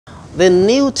The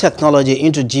new technology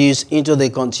introduced into the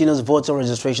continuous voter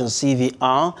registration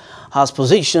 (CVR) has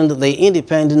positioned the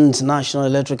Independent National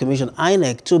Electoral Commission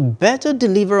 (INEC) to better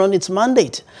deliver on its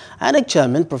mandate. INEC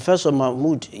Chairman Professor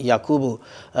Mahmood Yakubu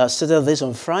stated this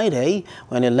on Friday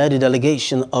when he led a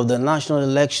delegation of the National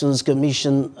Elections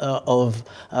Commission of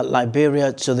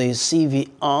Liberia to the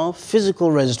CVR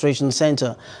Physical Registration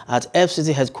Center at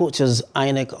FCT Headquarters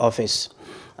INEC office.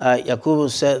 Yakubu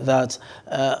said that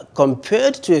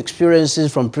compared to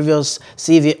experiences from previous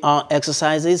CVR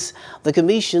exercises, the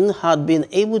Commission had been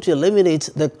able to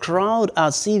eliminate the crowd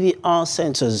at CVR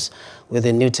centers with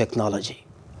the new technology.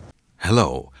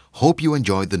 Hello, hope you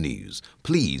enjoyed the news.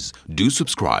 Please do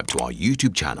subscribe to our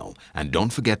YouTube channel and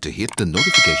don't forget to hit the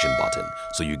notification button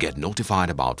so you get notified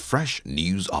about fresh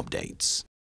news updates.